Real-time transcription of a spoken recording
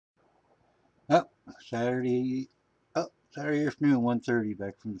Saturday, Saturday afternoon, 1:30,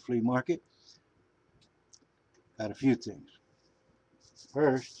 back from the flea market. Got a few things.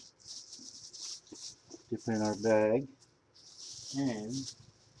 First, dip in our bag and see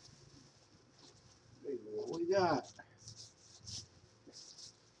what we got.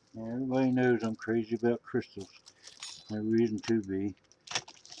 Now, everybody knows I'm crazy about crystals. No reason to be.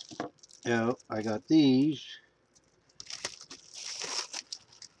 Now, I got these.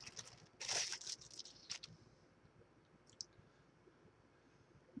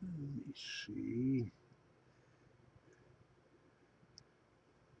 Let me see.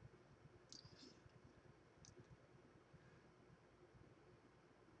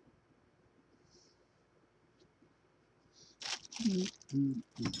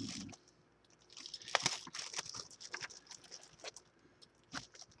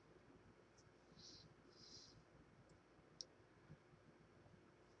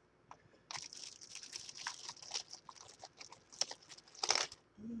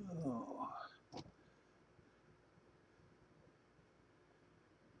 Oh.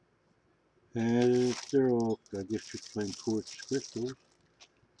 And they're all, I guess, just plain quartz crystals.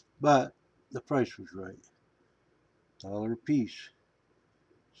 But the price was right. $1 a piece.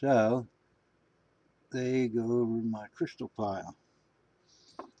 So they go over my crystal pile.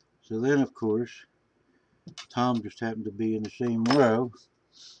 So then, of course, Tom just happened to be in the same row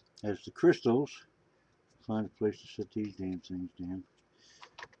as the crystals. Find a place to set these damn things down.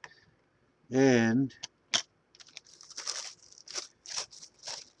 And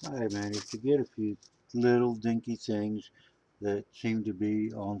I managed to get a few little dinky things that seem to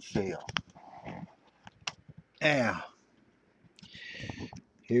be on sale. Now,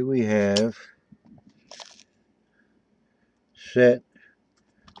 here we have set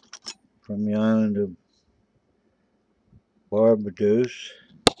from the island of Barbados,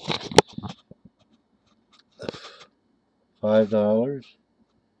 $5,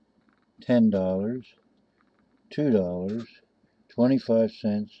 $10, $2, 25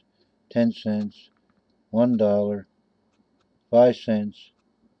 cents, 10 cents, $1, 5 cents,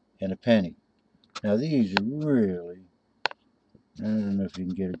 and a penny. Now these are really, I don't know if you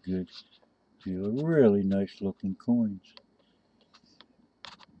can get a good feel, really nice looking coins.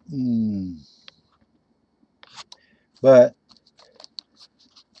 But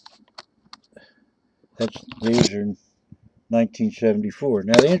these are 1974.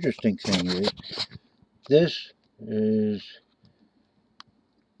 Now the interesting thing is, this is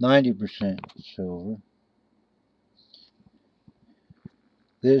 90% silver.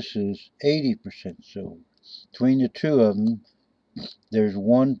 This is 80% silver. Between the two of them, there's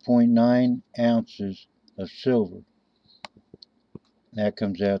 1.9 ounces of silver. That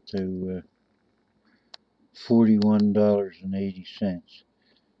comes out to $41.80.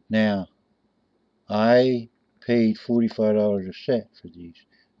 Now, I paid $45 a set for these,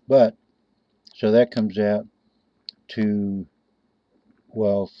 but so that comes out to,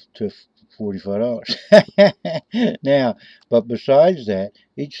 well, to $45. Now, but besides that,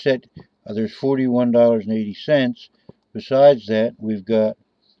 each set, there's $41.80. Besides that, we've got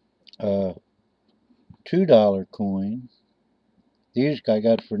a $2 coin. These I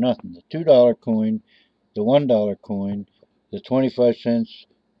got for nothing. The $2 coin, the $1 coin, the 25 cents,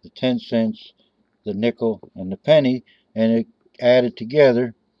 the 10 cents, the nickel, and the penny, and it added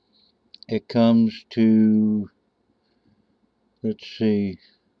together, it comes to, let's see,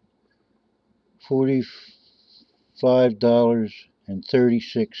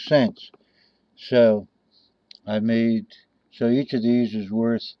 $45.36. So so each of these is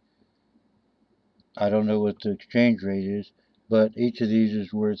worth, I don't know what the exchange rate is, but each of these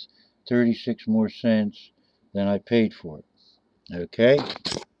is worth 36 more cents than I paid for it. Okay?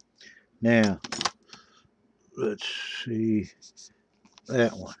 Now, let's see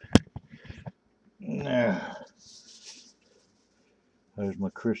that one. Now, there's my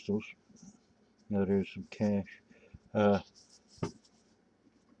crystals. Now there's some cash.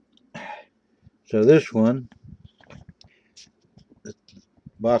 So this one, the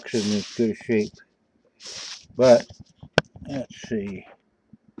box isn't as good a shape, but let's see.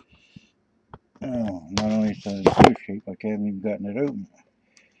 Oh, not only is it in good shape, I haven't even gotten it open.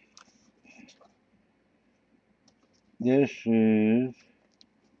 This is,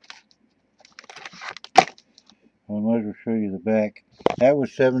 I might as well show you the back. That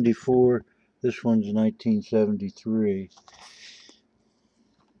was 74. This one's 1973.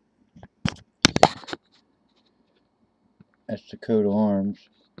 That's the coat of arms.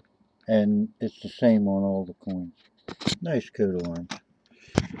 And it's the same on all the coins. Nice coat of arms.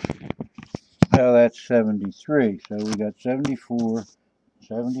 Now that's 73. So we got 74,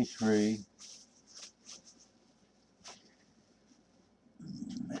 73,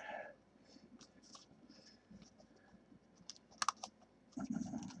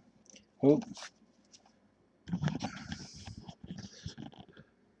 Oh,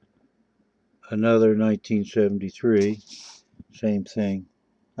 another 1973. Same thing.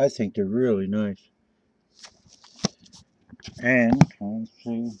 I think they're really nice. And let's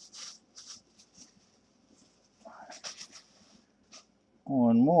see,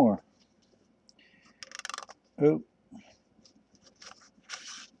 one more. Oh,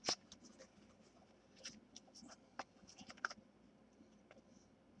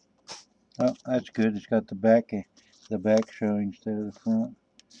 oh, that's good. It's got the back showing instead of the front.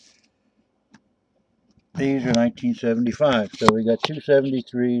 These are 1975. So we got two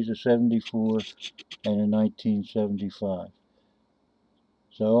 73s, a 74, and a 1975.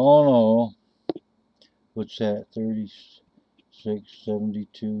 So all in all, what's that? 36,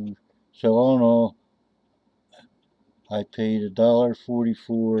 72. So all in all, I paid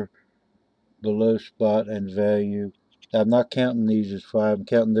 $1.44 below spot and value. I'm not counting these as five. I'm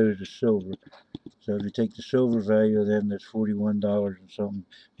counting those as silver. So if you take the silver value of them, that's $41 and something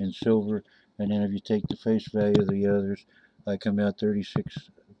in silver. And then if you take the face value of the others, I come out 36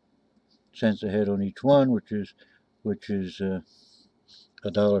 cents ahead on each one, which is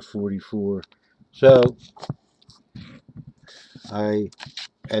 $1.44. So I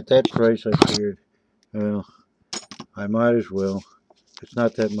at that price I figured, well, I might as well. It's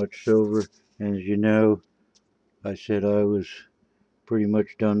not that much silver, and as you know, I said I was pretty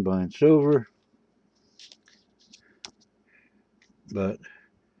much done buying silver, but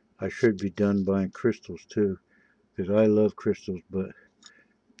I should be done buying crystals too, because I love crystals, but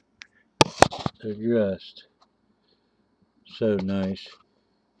they're just so nice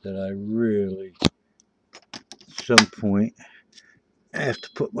that I really, at some point, have to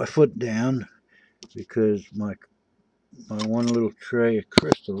put my foot down because my one little tray of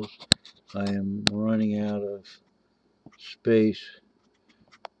crystals, I am running out of space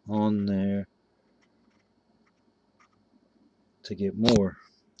on there to get more.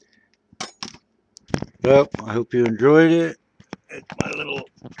 Well, I hope you enjoyed it. It's my little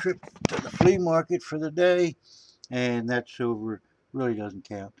trip to the flea market for the day, and that silver really doesn't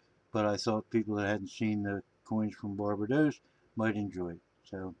count. But I thought people that hadn't seen the coins from Barbados might enjoy it.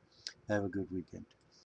 So have a good weekend.